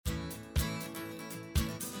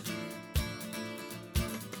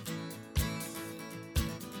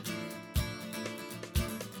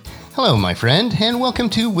Hello, my friend, and welcome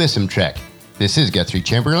to Wisdom Trek. This is Guthrie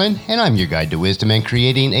Chamberlain, and I'm your guide to wisdom and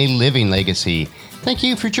creating a living legacy. Thank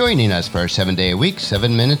you for joining us for our 7-day-a-week,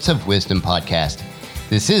 7 Minutes of Wisdom podcast.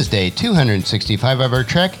 This is day 265 of our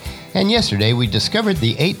trek, and yesterday we discovered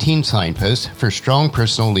the 18 signposts for strong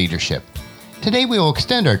personal leadership. Today we will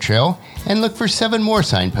extend our trail and look for 7 more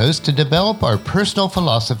signposts to develop our personal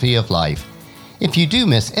philosophy of life. If you do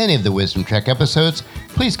miss any of the Wisdom Trek episodes,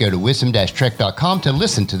 please go to wisdom-trek.com to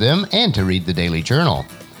listen to them and to read the daily journal.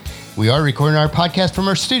 We are recording our podcast from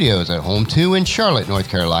our studios at Home 2 in Charlotte, North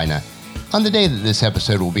Carolina. On the day that this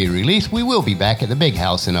episode will be released, we will be back at the Big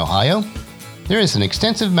House in Ohio. There is an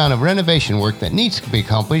extensive amount of renovation work that needs to be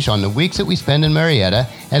accomplished on the weeks that we spend in Marietta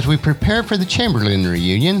as we prepare for the Chamberlain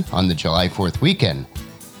reunion on the July 4th weekend.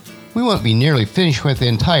 We won't be nearly finished with the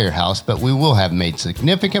entire house, but we will have made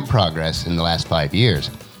significant progress in the last 5 years.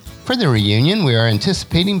 For the reunion, we are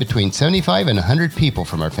anticipating between 75 and 100 people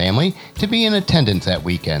from our family to be in attendance that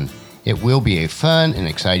weekend. It will be a fun and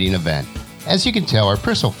exciting event. As you can tell, our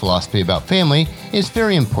personal philosophy about family is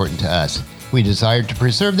very important to us. We desire to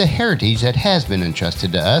preserve the heritage that has been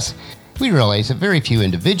entrusted to us. We realize that very few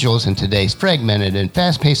individuals in today's fragmented and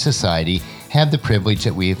fast-paced society have the privilege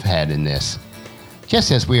that we've had in this.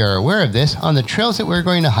 Just as we are aware of this, on the trails that we're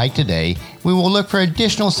going to hike today, we will look for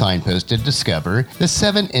additional signposts to discover the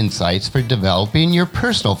 7 insights for developing your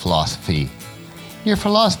personal philosophy. Your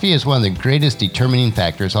philosophy is one of the greatest determining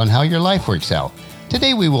factors on how your life works out.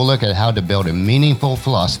 Today we will look at how to build a meaningful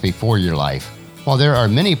philosophy for your life. While there are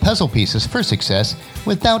many puzzle pieces for success,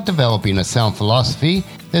 without developing a sound philosophy,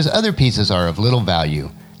 those other pieces are of little value.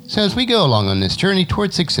 So as we go along on this journey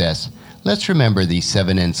towards success, let's remember these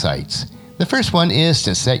 7 insights. The first one is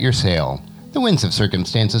to set your sail. The winds of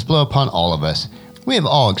circumstances blow upon all of us. We have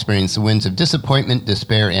all experienced the winds of disappointment,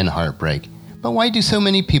 despair, and heartbreak. But why do so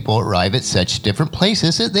many people arrive at such different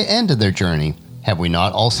places at the end of their journey? Have we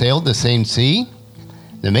not all sailed the same sea?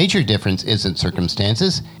 The major difference isn't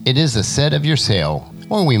circumstances, it is the set of your sail,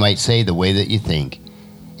 or we might say the way that you think.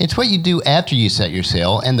 It's what you do after you set your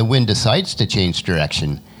sail and the wind decides to change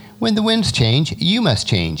direction. When the winds change, you must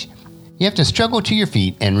change. You have to struggle to your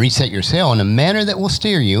feet and reset your sail in a manner that will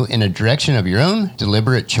steer you in a direction of your own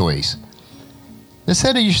deliberate choice. The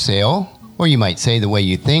set of your sail, or you might say the way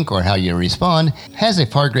you think or how you respond, has a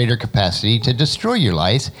far greater capacity to destroy your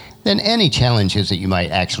life than any challenges that you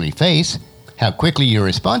might actually face. How quickly you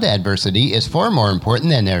respond to adversity is far more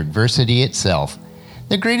important than adversity itself.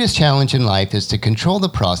 The greatest challenge in life is to control the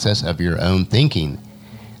process of your own thinking.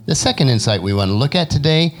 The second insight we want to look at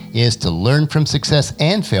today is to learn from success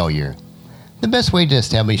and failure. The best way to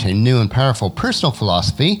establish a new and powerful personal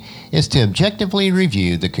philosophy is to objectively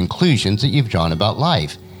review the conclusions that you've drawn about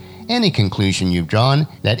life. Any conclusion you've drawn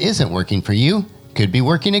that isn't working for you could be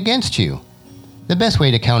working against you. The best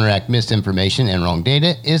way to counteract misinformation and wrong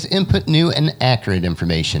data is input new and accurate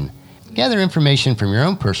information. Gather information from your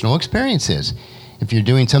own personal experiences. If you're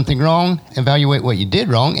doing something wrong, evaluate what you did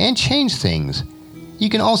wrong and change things.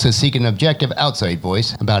 You can also seek an objective outside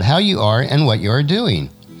voice about how you are and what you are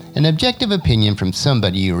doing. An objective opinion from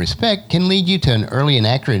somebody you respect can lead you to an early and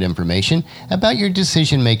accurate information about your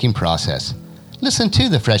decision-making process. Listen to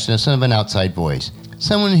the freshness of an outside voice,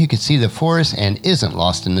 someone who can see the forest and isn't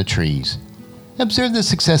lost in the trees. Observe the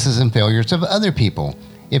successes and failures of other people.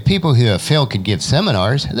 If people who have failed could give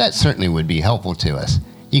seminars, that certainly would be helpful to us.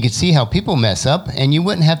 You could see how people mess up and you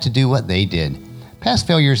wouldn't have to do what they did. Past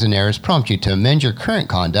failures and errors prompt you to amend your current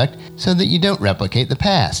conduct so that you don't replicate the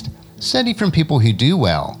past. Study from people who do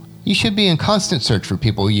well. You should be in constant search for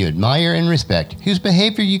people you admire and respect, whose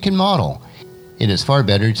behavior you can model. It is far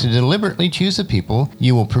better to deliberately choose the people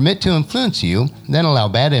you will permit to influence you than allow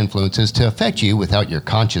bad influences to affect you without your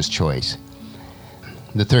conscious choice.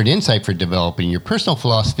 The third insight for developing your personal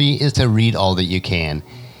philosophy is to read all that you can.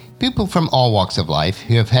 People from all walks of life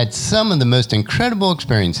who have had some of the most incredible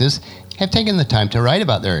experiences have taken the time to write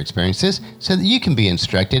about their experiences so that you can be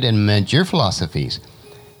instructed and amend your philosophies.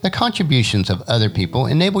 The contributions of other people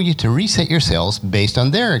enable you to reset your sails based on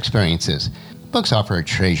their experiences. Books offer a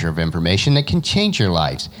treasure of information that can change your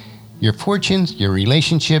lives, your fortunes, your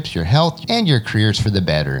relationships, your health, and your careers for the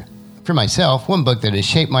better. For myself, one book that has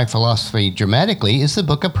shaped my philosophy dramatically is the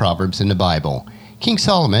book of Proverbs in the Bible. King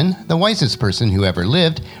Solomon, the wisest person who ever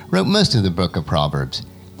lived, wrote most of the book of Proverbs.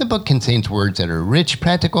 The book contains words that are rich,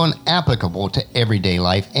 practical, and applicable to everyday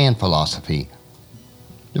life and philosophy.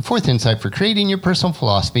 The fourth insight for creating your personal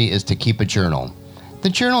philosophy is to keep a journal. The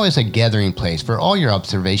journal is a gathering place for all your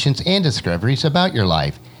observations and discoveries about your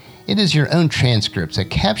life. It is your own transcripts that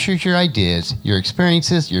captures your ideas, your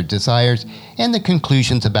experiences, your desires, and the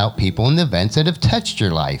conclusions about people and events that have touched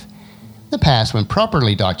your life. The past, when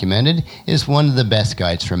properly documented, is one of the best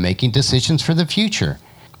guides for making decisions for the future.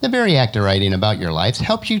 The very act of writing about your life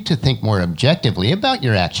helps you to think more objectively about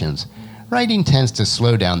your actions. Writing tends to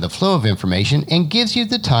slow down the flow of information and gives you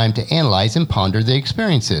the time to analyze and ponder the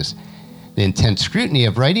experiences. The intense scrutiny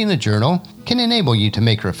of writing a journal can enable you to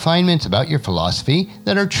make refinements about your philosophy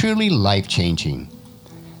that are truly life-changing.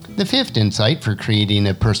 The fifth insight for creating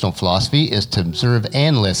a personal philosophy is to observe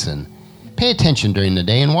and listen. Pay attention during the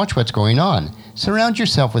day and watch what's going on. Surround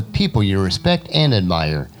yourself with people you respect and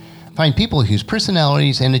admire. Find people whose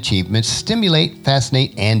personalities and achievements stimulate,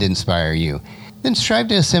 fascinate, and inspire you. Then strive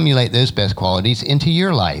to assimilate those best qualities into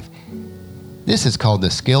your life. This is called the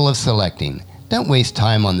skill of selecting. Don't waste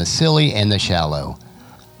time on the silly and the shallow.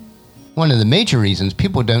 One of the major reasons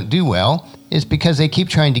people don't do well is because they keep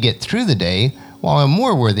trying to get through the day, while a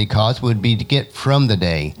more worthy cause would be to get from the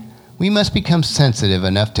day. We must become sensitive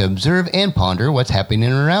enough to observe and ponder what's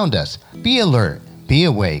happening around us. Be alert, be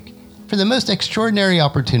awake, for the most extraordinary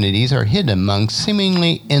opportunities are hidden among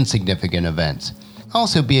seemingly insignificant events.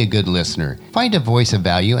 Also be a good listener. Find a voice of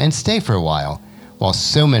value and stay for a while. While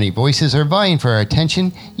so many voices are vying for our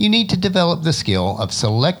attention, you need to develop the skill of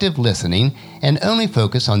selective listening and only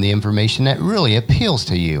focus on the information that really appeals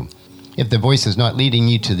to you. If the voice is not leading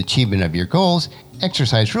you to the achievement of your goals,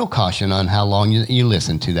 exercise real caution on how long you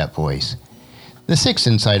listen to that voice. The sixth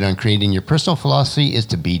insight on creating your personal philosophy is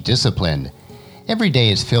to be disciplined. Every day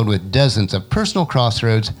is filled with dozens of personal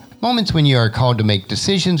crossroads, moments when you are called to make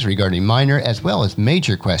decisions regarding minor as well as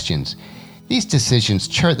major questions. These decisions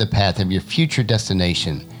chart the path of your future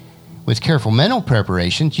destination. With careful mental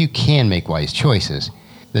preparations, you can make wise choices.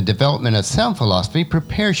 The development of sound philosophy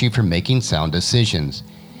prepares you for making sound decisions.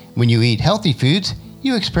 When you eat healthy foods,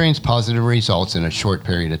 you experience positive results in a short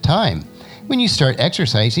period of time. When you start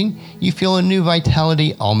exercising, you feel a new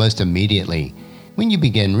vitality almost immediately. When you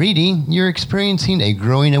begin reading, you're experiencing a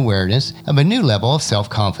growing awareness of a new level of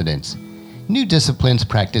self-confidence. New disciplines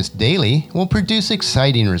practiced daily will produce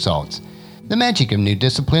exciting results. The magic of new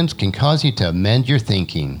disciplines can cause you to amend your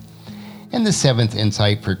thinking. And the seventh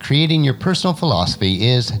insight for creating your personal philosophy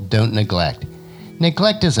is don't neglect.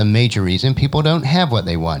 Neglect is a major reason people don't have what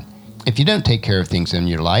they want. If you don't take care of things in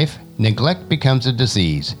your life, neglect becomes a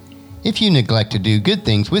disease. If you neglect to do good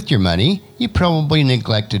things with your money, you probably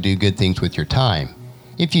neglect to do good things with your time.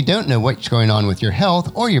 If you don't know what's going on with your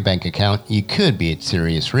health or your bank account, you could be at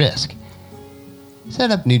serious risk. Set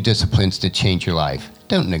up new disciplines to change your life.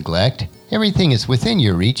 Don't neglect. Everything is within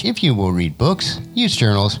your reach if you will read books, use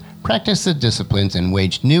journals, practice the disciplines, and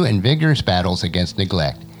wage new and vigorous battles against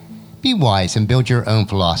neglect. Be wise and build your own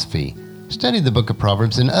philosophy. Study the book of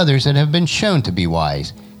Proverbs and others that have been shown to be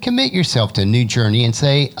wise. Commit yourself to a new journey and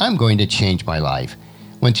say, I'm going to change my life.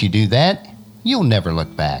 Once you do that, you'll never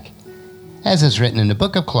look back. As is written in the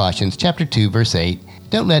book of Colossians, chapter 2, verse 8,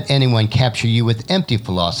 don't let anyone capture you with empty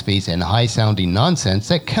philosophies and high-sounding nonsense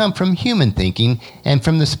that come from human thinking and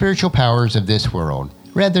from the spiritual powers of this world,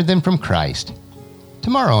 rather than from Christ.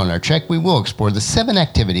 Tomorrow on our trek, we will explore the 7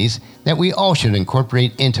 activities that we all should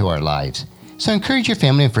incorporate into our lives. So encourage your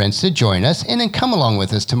family and friends to join us and then come along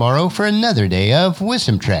with us tomorrow for another day of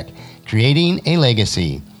Wisdom Trek, Creating a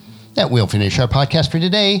Legacy. That will finish our podcast for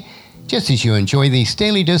today. Just as you enjoy these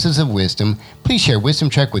daily doses of wisdom, please share Wisdom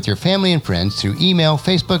Trek with your family and friends through email,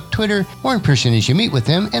 Facebook, Twitter, or in person as you meet with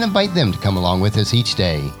them and invite them to come along with us each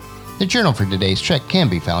day. The journal for today's trek can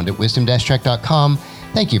be found at wisdom-trek.com.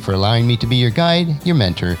 Thank you for allowing me to be your guide, your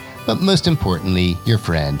mentor, but most importantly, your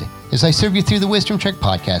friend, as I serve you through the Wisdom Trek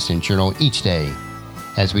podcast and journal each day.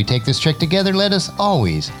 As we take this trek together, let us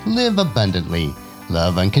always live abundantly,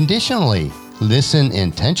 love unconditionally, listen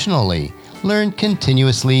intentionally, learn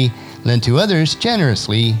continuously, lend to others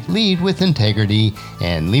generously, lead with integrity,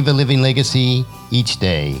 and leave a living legacy each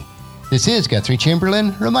day. This is Guthrie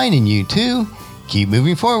Chamberlain reminding you to keep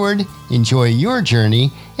moving forward, enjoy your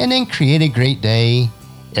journey, and then create a great day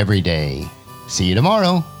every day. See you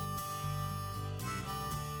tomorrow.